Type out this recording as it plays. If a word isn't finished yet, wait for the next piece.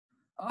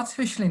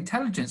Artificial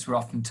intelligence, we're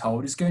often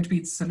told, is going to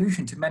be the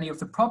solution to many of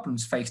the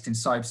problems faced in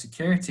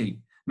cybersecurity.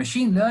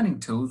 Machine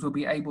learning tools will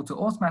be able to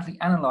automatically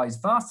analyze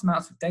vast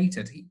amounts of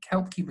data to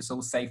help keep us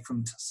all safe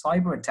from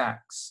cyber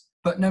attacks.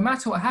 But no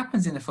matter what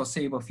happens in the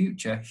foreseeable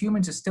future,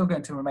 humans are still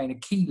going to remain a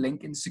key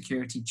link in the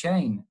security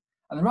chain,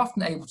 and they're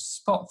often able to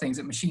spot things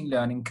that machine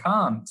learning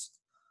can't.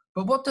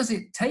 But what does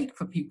it take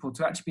for people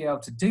to actually be able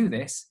to do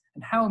this,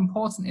 and how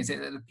important is it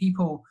that the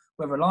people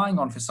we're relying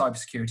on for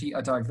cybersecurity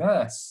are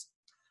diverse?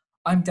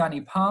 I'm Danny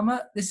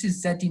Palmer. This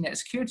is ZDNet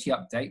Security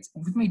Update,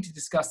 and with me to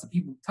discuss the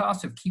people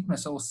tasked with keeping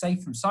us all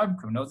safe from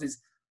cybercriminals is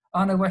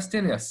Arno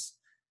Westelius,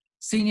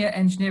 Senior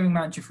Engineering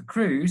Manager for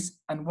Cruise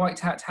and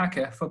White Hat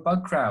Hacker for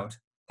Bugcrowd.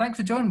 Thanks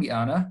for joining me,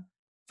 Arno.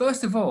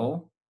 First of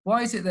all,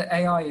 why is it that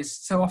AI is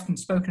so often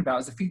spoken about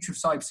as the future of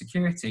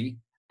cybersecurity,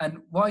 and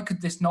why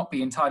could this not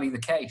be entirely the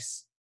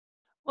case?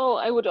 Well,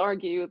 I would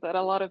argue that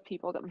a lot of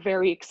people got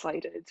very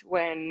excited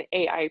when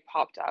AI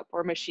popped up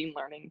or machine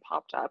learning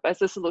popped up as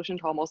the solution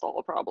to almost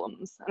all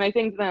problems. And I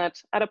think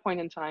that at a point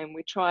in time,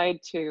 we tried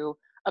to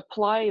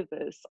apply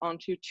this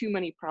onto too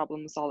many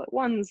problems all at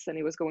once, and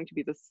it was going to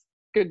be this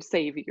good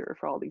savior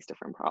for all these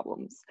different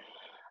problems.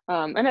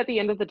 And at the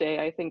end of the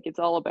day, I think it's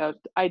all about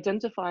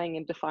identifying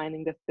and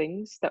defining the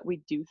things that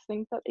we do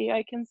think that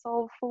AI can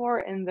solve for,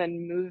 and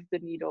then move the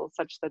needle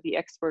such that the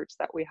experts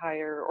that we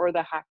hire or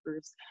the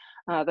hackers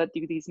that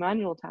do these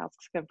manual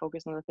tasks can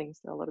focus on the things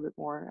that are a little bit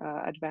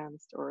more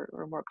advanced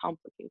or more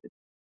complicated.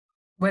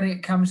 When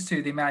it comes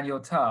to the manual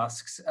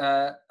tasks,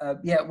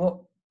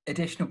 what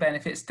additional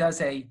benefits does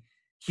a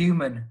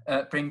human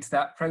bring to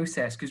that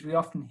process? Because we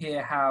often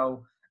hear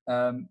how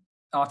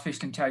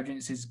artificial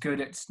intelligence is good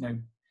at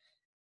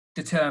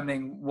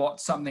determining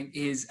what something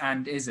is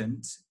and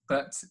isn't,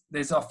 but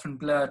there's often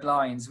blurred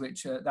lines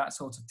which that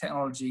sort of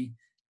technology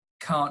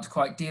can't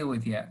quite deal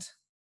with yet.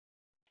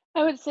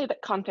 I would say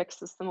that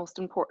context is the most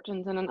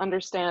important, and an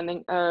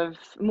understanding of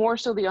more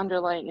so the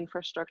underlying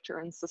infrastructure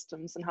and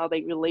systems and how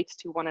they relate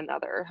to one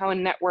another, how a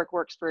network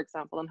works, for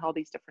example, and how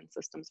these different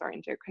systems are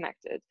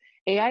interconnected.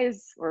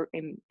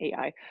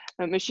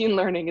 Machine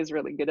learning is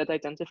really good at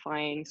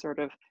identifying sort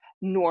of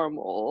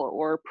normal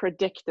or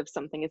predict if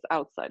something is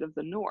outside of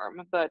the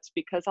norm. But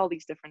because all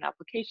these different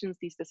applications,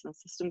 these different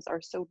systems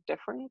are so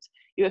different,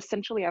 you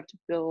essentially have to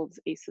build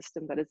a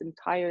system that is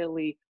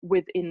entirely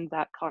within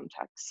that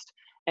context.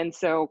 And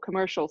so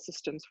commercial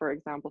systems, for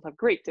example, have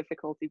great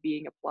difficulty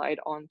being applied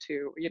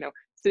onto,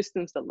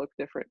 systems that look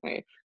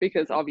differently,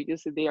 because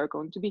obviously they are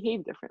going to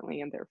behave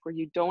differently, and therefore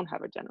you don't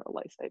have a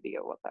generalized idea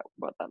what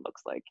that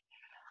looks like.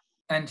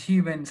 And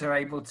humans are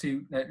able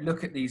to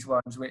look at these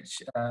ones which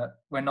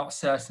we're not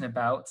certain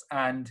about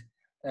and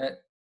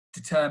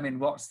determine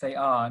what they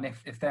are and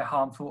if they're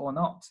harmful or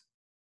not.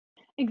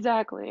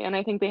 Exactly. And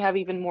I think they have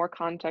even more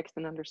context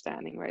and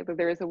understanding, right? That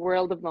there is a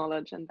world of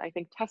knowledge and I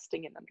think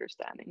testing and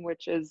understanding,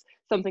 which is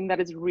something that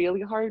is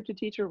really hard to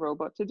teach a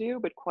robot to do,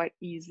 but quite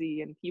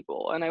easy in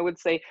people. And I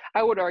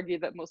would argue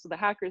that most of the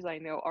hackers I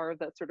know are of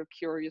that sort of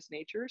curious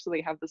nature. So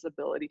they have this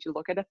ability to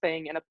look at a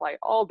thing and apply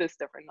all this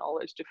different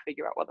knowledge to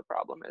figure out what the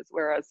problem is.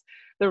 Whereas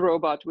the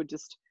robot would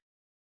just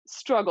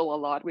struggle a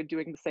lot with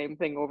doing the same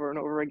thing over and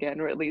over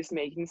again, or at least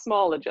making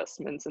small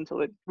adjustments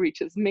until it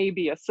reaches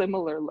maybe a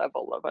similar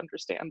level of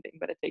understanding,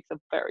 but it takes a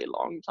very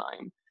long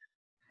time.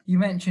 You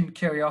mentioned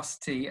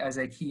curiosity as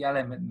a key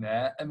element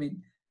there. I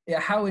mean,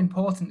 how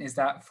important is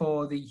that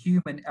for the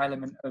human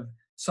element of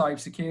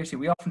cybersecurity?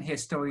 We often hear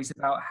stories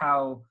about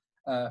how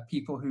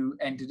people who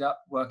ended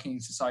up working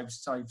into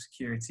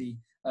cybersecurity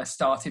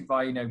started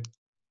by,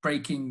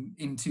 breaking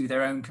into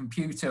their own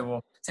computer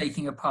or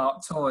taking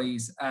apart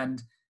toys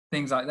and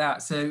things like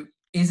that. So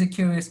is a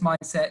curious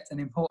mindset an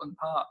important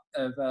part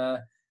of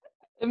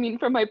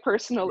from my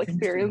personal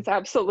experience,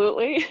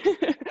 absolutely.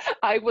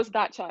 I was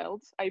that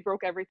child. I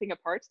broke everything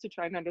apart to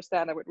try and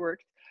understand how it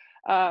worked.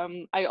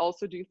 I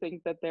also do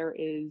think that there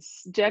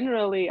is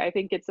generally, I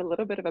think it's a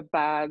little bit of a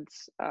bad,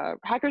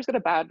 hackers get a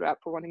bad rap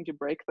for wanting to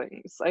break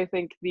things. I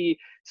think the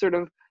sort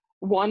of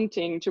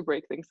wanting to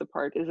break things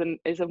apart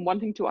is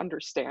wanting to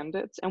understand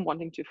it and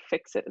wanting to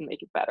fix it and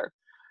make it better.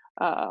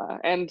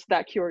 And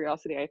that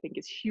curiosity, I think,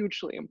 is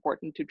hugely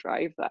important to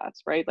drive that,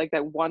 right? Like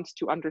that wants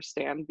to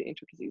understand the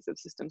intricacies of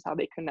systems, how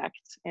they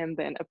connect, and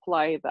then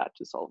apply that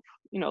to solve,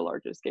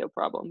 larger scale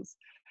problems.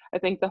 I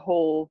think the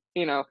whole,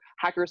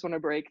 hackers want to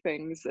break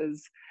things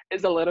is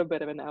a little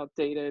bit of an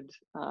outdated,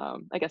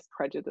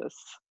 prejudice,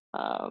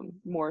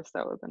 more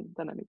so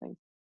than anything.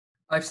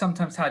 I've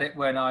sometimes had it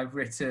when I've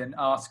written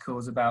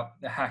articles about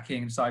the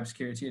hacking and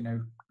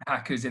cybersecurity,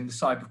 hackers in the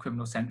cyber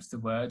criminal sense of the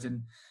word,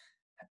 and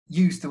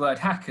use the word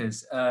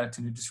hackers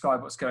to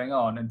describe what's going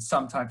on. And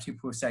sometimes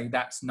people will say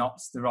that's not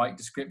the right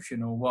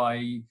description, or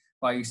why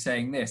are you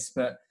saying this?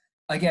 But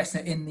I guess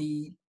that in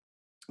the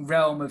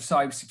realm of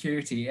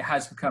cybersecurity, it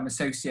has become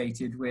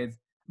associated with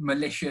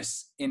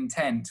malicious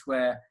intent,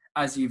 where,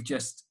 as you've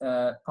just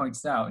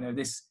pointed out,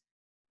 this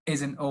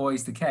isn't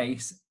always the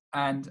case.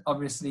 And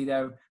obviously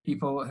there are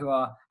people who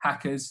are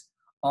hackers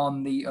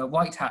on the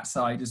white hat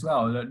side as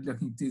well,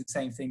 looking to do the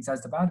same things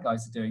as the bad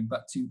guys are doing,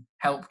 but to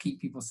help keep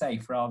people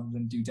safe rather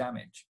than do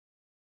damage.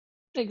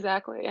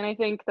 Exactly. And I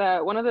think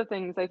that one of the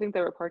things, I think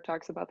the report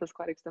talks about this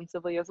quite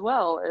extensively as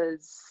well,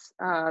 is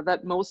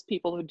that most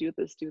people who do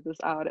this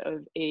out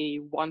of a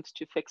want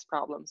to fix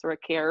problems or a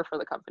care for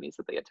the companies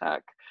that they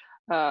attack,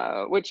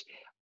 which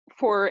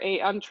for a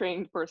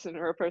untrained person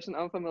or a person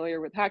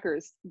unfamiliar with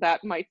hackers,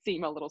 that might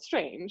seem a little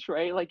strange,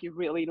 right? Like you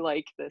really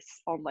like this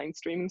online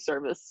streaming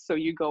service, so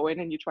you go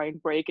in and you try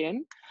and break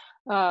in.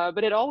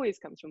 But it always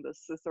comes from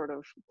this sort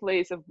of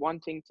place of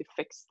wanting to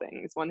fix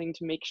things, wanting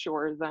to make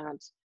sure that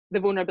the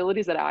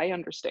vulnerabilities that I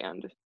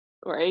understand,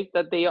 right,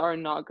 that they are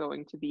not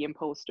going to be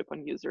imposed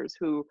upon users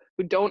who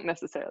don't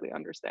necessarily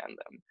understand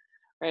them,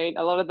 right?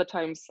 A lot of the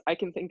times I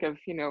can think of,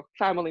 you know,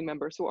 family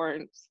members who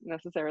aren't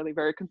necessarily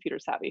very computer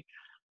savvy,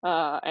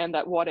 and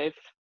that what if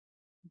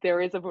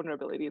there is a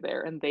vulnerability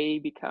there and they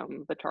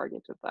become the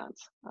target of that.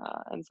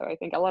 And so I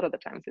think a lot of the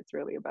times it's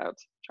really about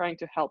trying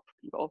to help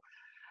people.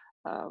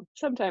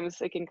 Sometimes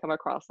it can come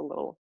across a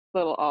little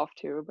off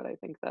too, but I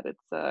think that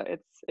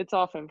it's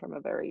often from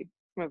a very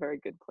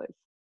good place.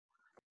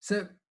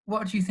 So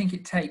what do you think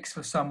it takes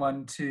for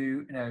someone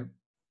to, you know,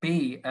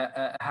 be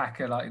a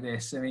hacker like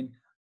this? I mean,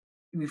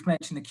 we've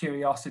mentioned the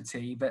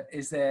curiosity, but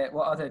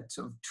what other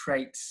sort of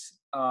traits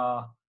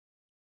are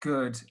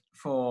good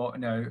for,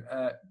 you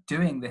know,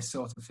 doing this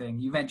sort of thing?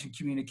 You mentioned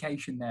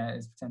communication there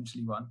as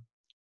potentially one.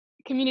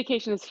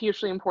 Communication is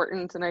hugely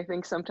important, and I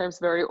think sometimes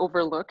very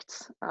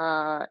overlooked.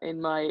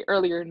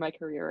 Earlier in my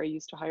career, I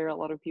used to hire a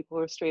lot of people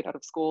who were straight out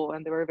of school,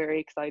 and they were very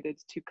excited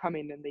to come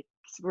in, and they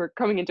were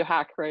coming into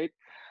hack, right?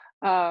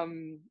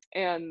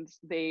 And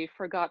they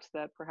forgot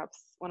that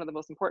perhaps one of the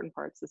most important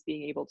parts is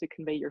being able to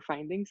convey your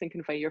findings and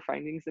convey your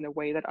findings in a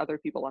way that other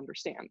people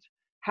understand.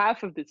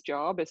 Half of this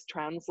job is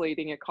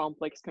translating a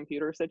complex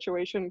computer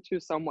situation to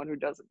someone who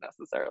doesn't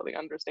necessarily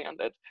understand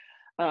it.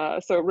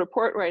 So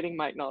report writing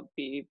might not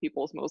be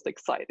people's most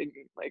exciting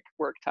like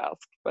work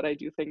task, but I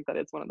do think that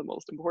it's one of the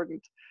most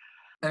important.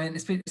 I mean,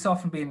 it's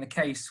often been the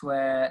case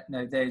where, you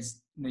know,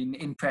 there's, I mean,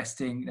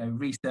 interesting, you know,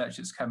 research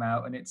that's come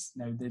out, and it's,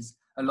 you know, there's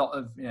a lot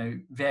of, you know,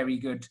 very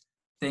good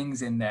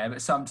things in there.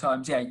 But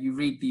sometimes, yeah, you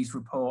read these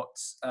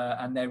reports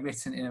and they're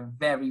written in a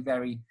very,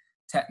 very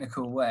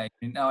technical way.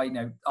 And I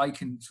know I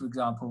can, for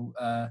example,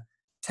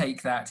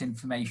 take that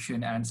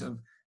information and sort of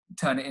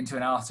turn it into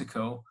an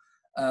article.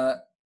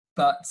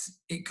 But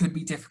it could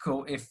be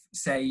difficult if,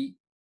 say,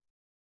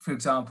 for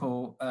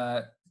example,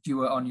 you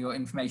were on your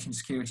information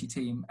security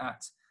team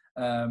at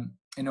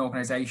an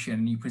organization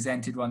and you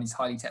presented one of these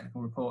highly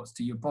technical reports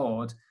to your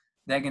board.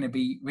 They're going to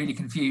be really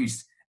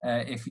confused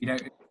if you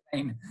don't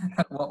explain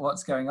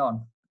what's going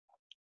on.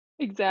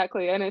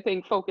 Exactly. And I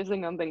think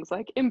focusing on things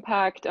like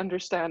impact,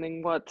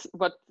 understanding what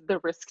the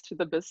risk to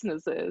the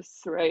business is,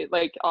 right?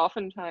 Like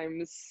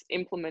oftentimes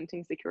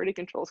implementing security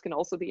controls can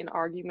also be an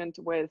argument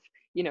with,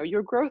 you know,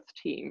 your growth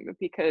team,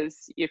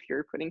 because if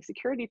you're putting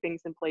security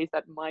things in place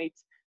that might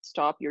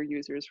stop your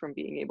users from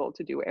being able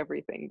to do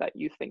everything that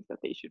you think that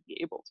they should be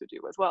able to do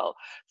as well.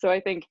 So I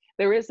think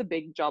there is a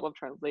big job of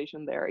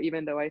translation there,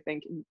 even though I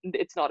think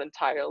it's not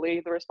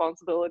entirely the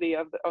responsibility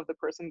of the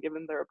person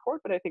given the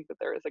report, but I think that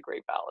there is a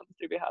great balance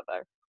to be had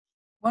there.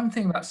 One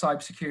thing about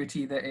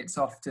cybersecurity that it's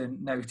often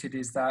noted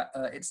is that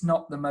it's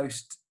not the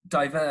most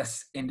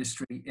diverse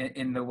industry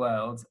in the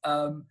world.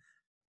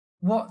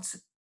 What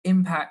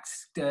impact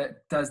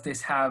does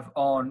this have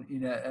on, you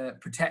know,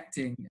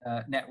 protecting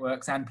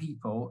networks and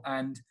people,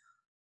 and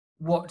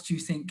what do you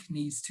think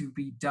needs to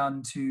be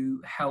done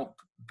to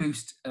help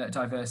boost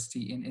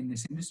diversity in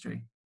this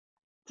industry?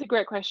 It's a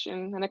great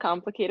question and a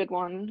complicated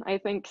one. I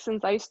think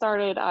since I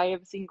started, I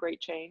have seen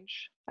great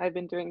change. I've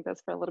been doing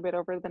this for a little bit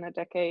over than a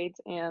decade,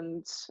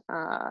 and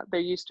there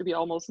used to be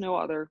almost no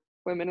other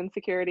women in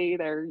security.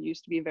 There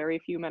used to be very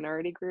few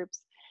minority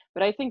groups.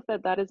 But I think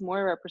that that is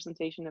more a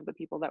representation of the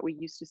people that we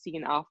used to see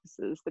in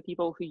offices, the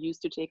people who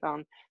used to take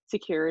on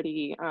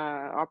security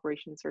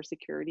operations or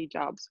security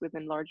jobs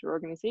within larger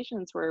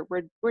organizations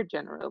were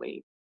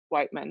generally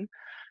white men,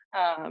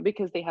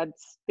 because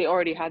they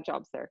already had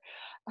jobs there.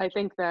 I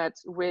think that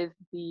with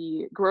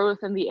the growth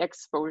and the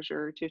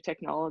exposure to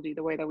technology,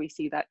 the way that we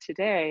see that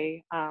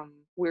today,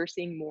 we're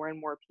seeing more and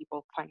more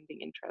people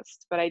finding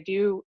interest. But I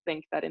do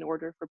think that in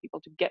order for people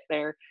to get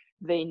there,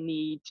 they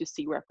need to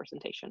see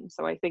representation.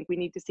 So I think we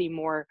need to see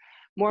more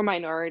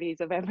minorities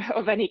of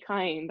any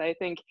kind. I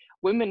think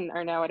women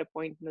are now at a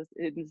point in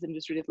this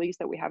industry, at least,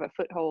 that we have a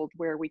foothold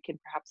where we can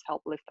perhaps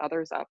help lift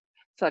others up,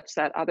 such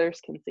that others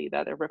can see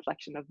that a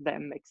reflection of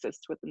them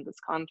exists within this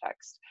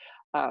context.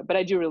 But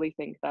I do really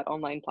think that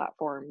online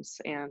platforms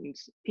and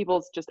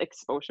people's just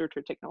exposure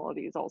to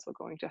technology is also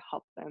going to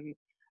help them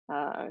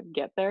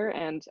get there.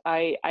 And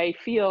I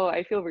feel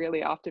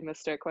really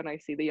optimistic when I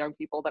see the young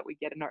people that we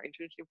get in our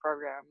internship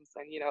programs,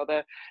 and, you know,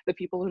 the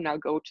people who now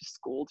go to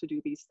school to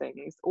do these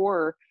things,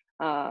 or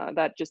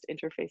that just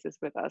interfaces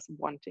with us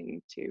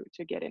wanting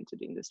to get into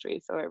the industry.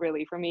 So it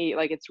really, for me,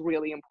 like, it's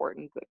really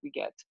important that we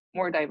get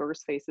more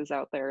diverse faces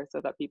out there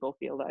so that people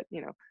feel that,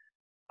 you know,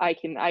 I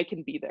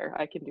can be there,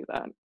 I can do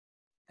that.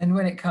 And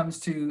when it comes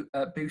to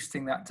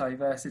boosting that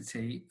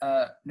diversity,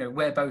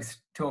 we're both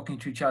talking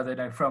to each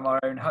other from our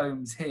own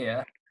homes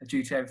here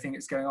due to everything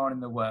that's going on in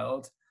the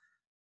world.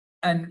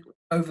 And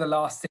over the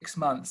last 6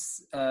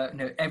 months,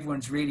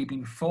 everyone's really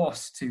been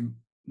forced to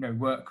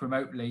work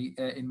remotely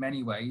in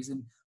many ways.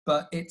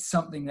 But it's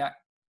something that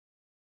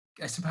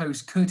I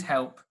suppose could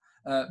help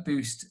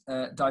boost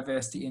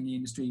diversity in the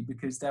industry,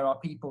 because there are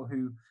people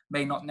who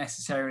may not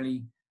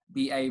necessarily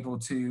be able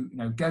to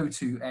go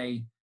to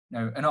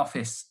an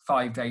office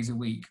 5 days a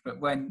week, but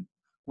when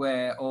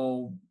we're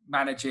all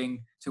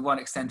managing to one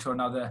extent or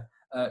another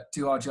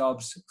do our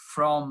jobs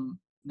from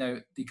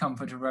the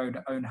comfort of our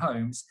own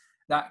homes,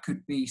 that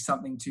could be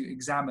something to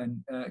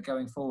examine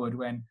going forward,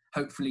 when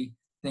hopefully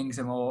things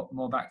are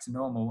more back to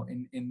normal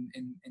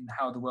in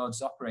how the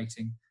world's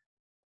operating.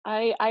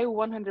 I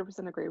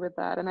 100% agree with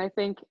that. And I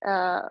think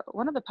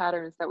one of the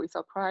patterns that we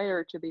saw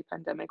prior to the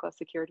pandemic was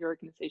security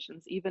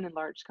organizations, even in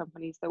large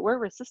companies that were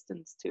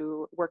resistant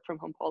to work from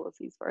home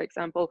policies, for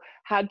example,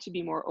 had to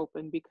be more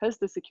open, because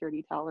the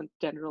security talent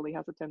generally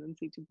has a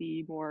tendency to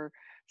be more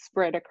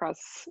spread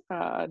across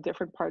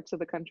different parts of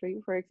the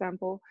country, for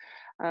example.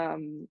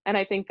 And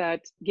I think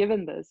that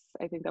given this,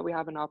 I think that we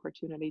have an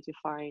opportunity to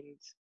find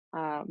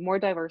more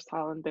diverse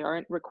talent. They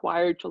aren't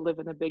required to live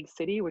in a big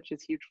city, which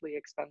is hugely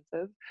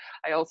expensive.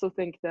 I also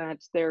think that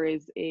there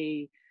is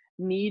a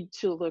need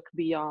to look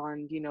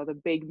beyond,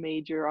 the big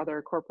major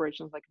other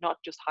corporations, like not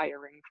just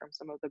hiring from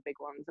some of the big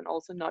ones, and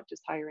also not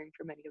just hiring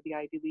from many of the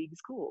Ivy League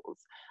schools.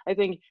 I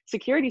think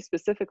security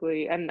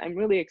specifically, and I'm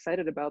really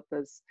excited about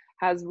this,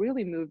 has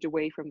really moved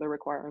away from the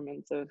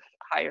requirements of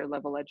higher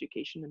level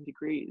education and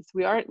degrees.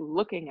 We aren't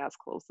looking as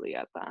closely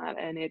at that,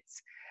 and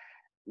it's,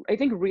 I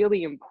think,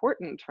 really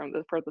important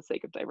for the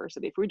sake of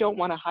diversity. If we don't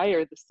want to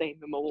hire the same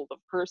mold of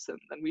person,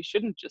 then we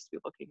shouldn't just be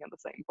looking in the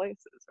same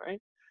places, right?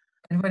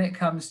 And when it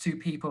comes to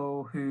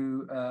people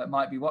who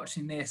might be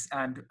watching this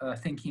and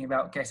thinking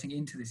about getting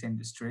into this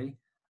industry,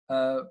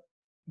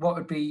 what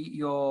would be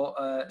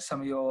some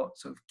of your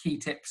sort of key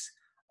tips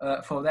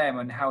for them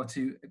on how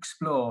to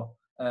explore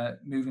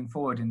moving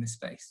forward in this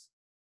space?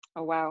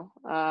 Oh, wow.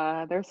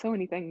 There's so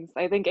many things.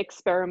 I think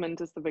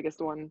experiment is the biggest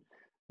one.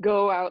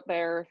 Go out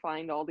there,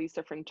 find all these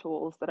different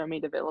tools that are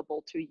made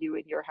available to you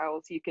in your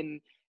house. You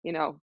can,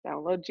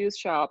 download Juice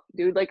Shop,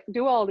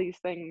 do all these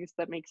things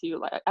that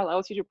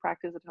allows you to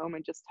practice at home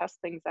and just test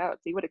things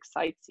out, see what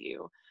excites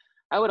you.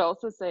 I would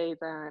also say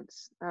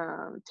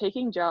that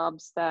taking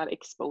jobs that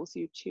expose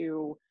you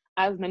to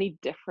as many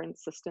different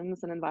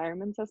systems and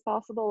environments as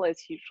possible is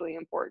hugely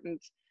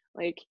important.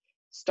 Like,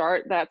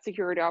 start that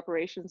security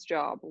operations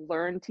job,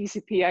 learn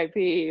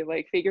TCP/IP,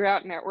 figure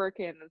out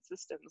networking and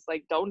systems.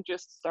 Don't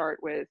just start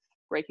with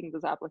breaking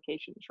this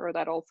application. Sure,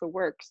 that also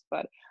works,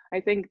 but I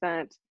think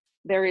that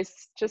there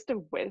is just a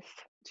width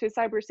to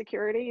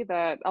cybersecurity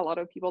that a lot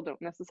of people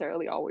don't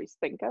necessarily always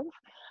think of.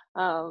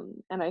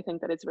 And I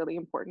think that it's really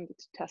important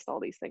to test all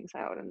these things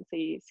out and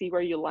see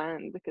where you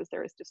land, because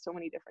there is just so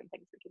many different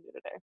things we can do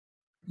today.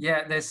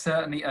 Yeah, there's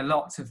certainly a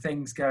lot of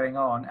things going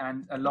on,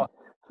 and a lot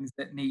of things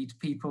that need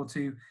people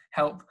to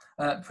help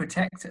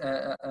protect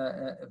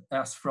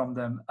us from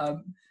them.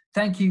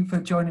 Thank you for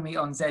joining me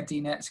on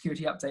ZDNet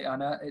Security Update,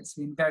 Anna. It's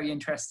been very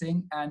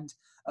interesting. And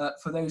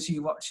for those of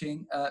you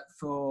watching,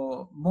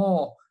 for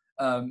more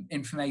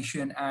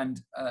information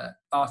and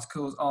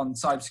articles on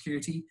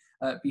cybersecurity,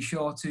 be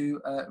sure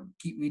to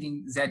keep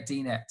reading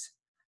ZDNet.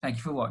 Thank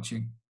you for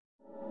watching.